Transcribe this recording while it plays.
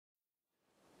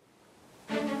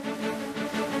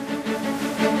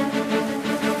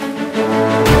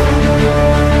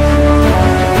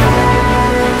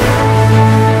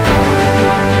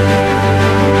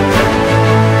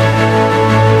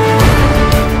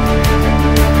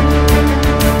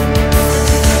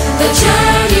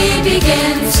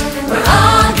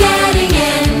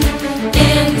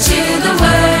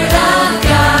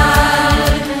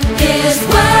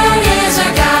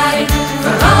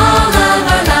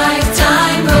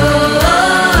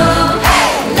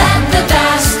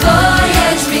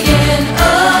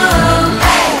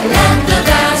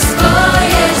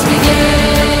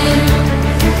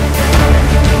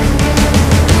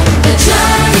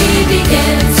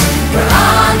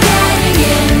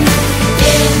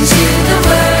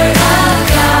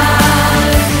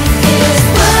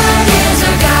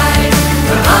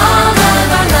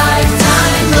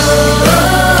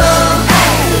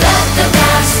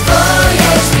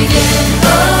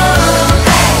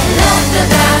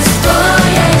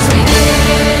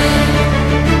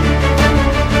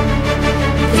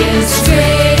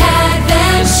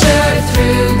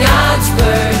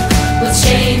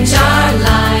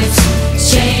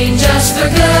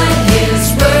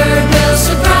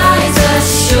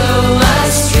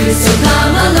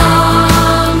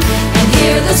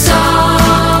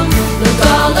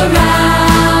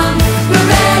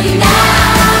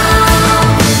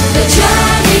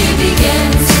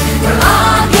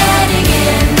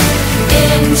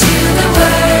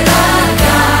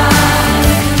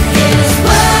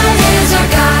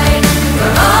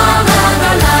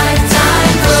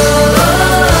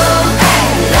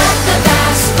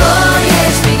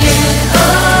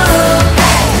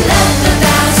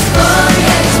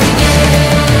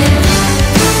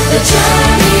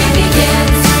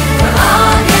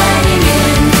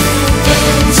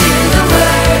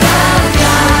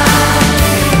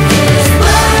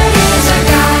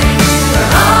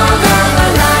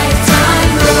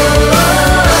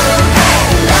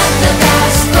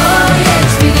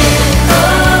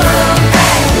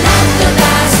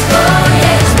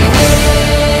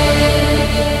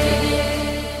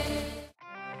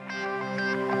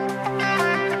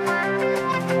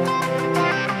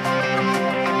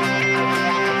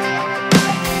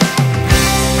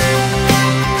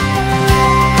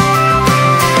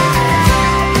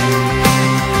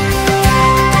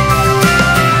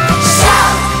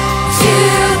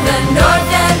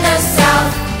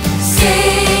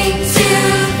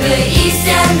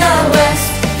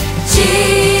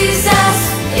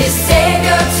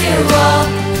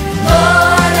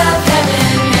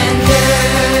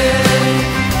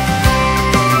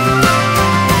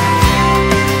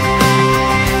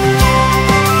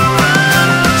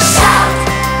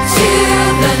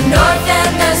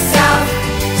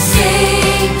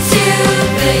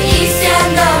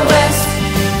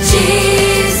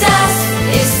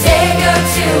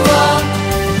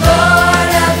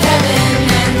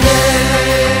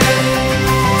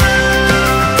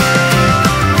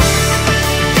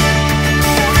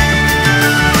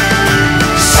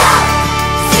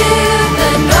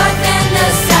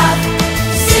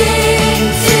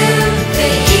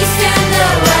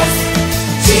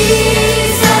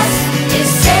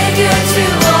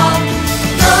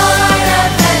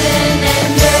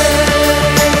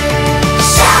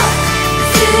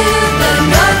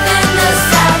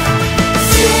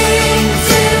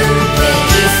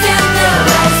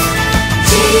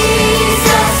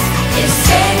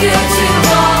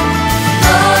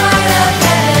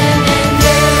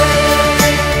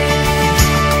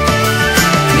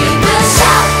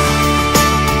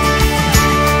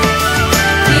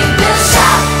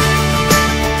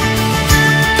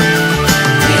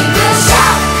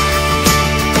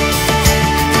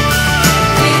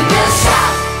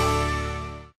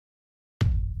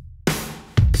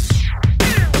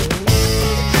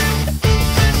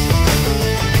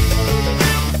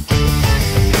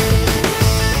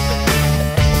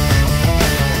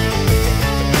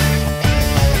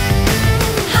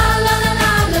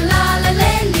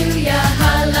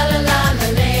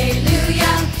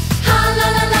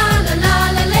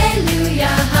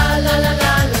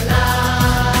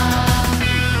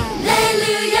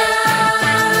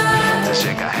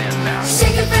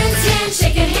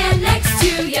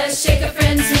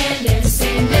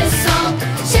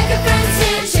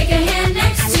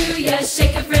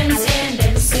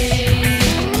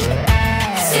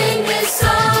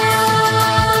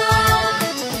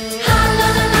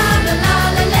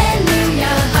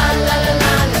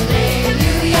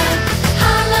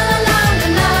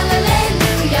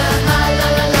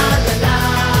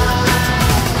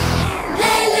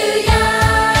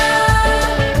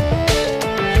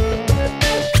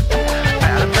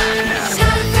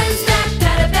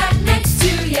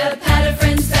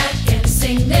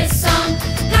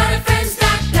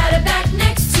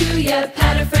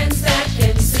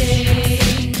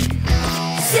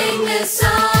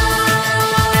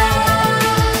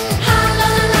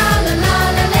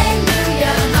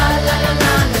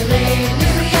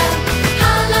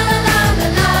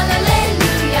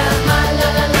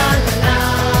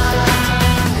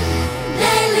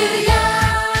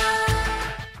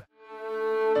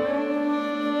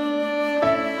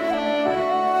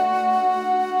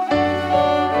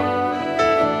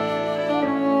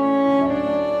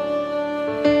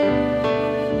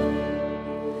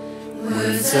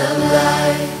Words of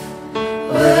life,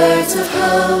 words of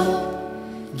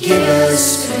hope, give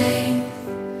us strength,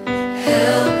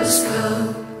 help us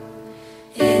cope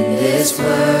in this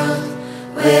world,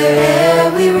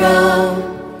 where'er we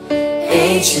roam.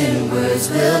 Ancient words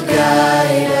will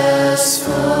guide us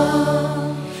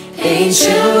home.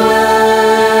 Ancient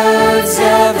words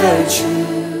ever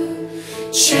true,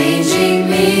 changing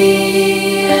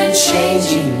me and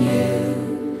changing you.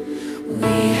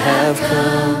 We have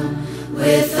come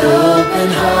with open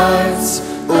hearts,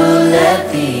 oh,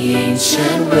 let the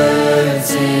ancient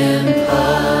words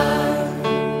impart.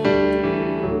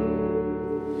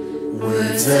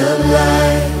 Words of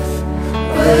life,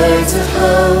 words of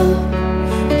hope,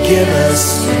 give us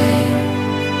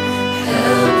strength,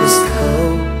 help us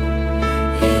cope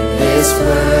in this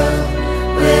world,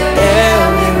 where'er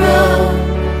we roam.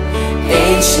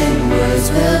 Ancient words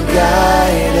will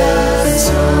guide us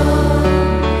home.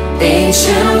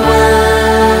 Ancient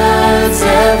words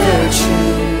ever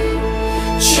true,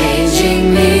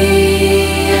 changing me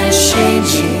and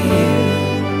changing you.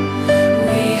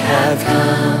 We have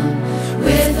come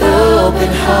with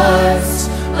open hearts,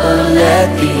 oh, let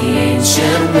the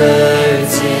ancient words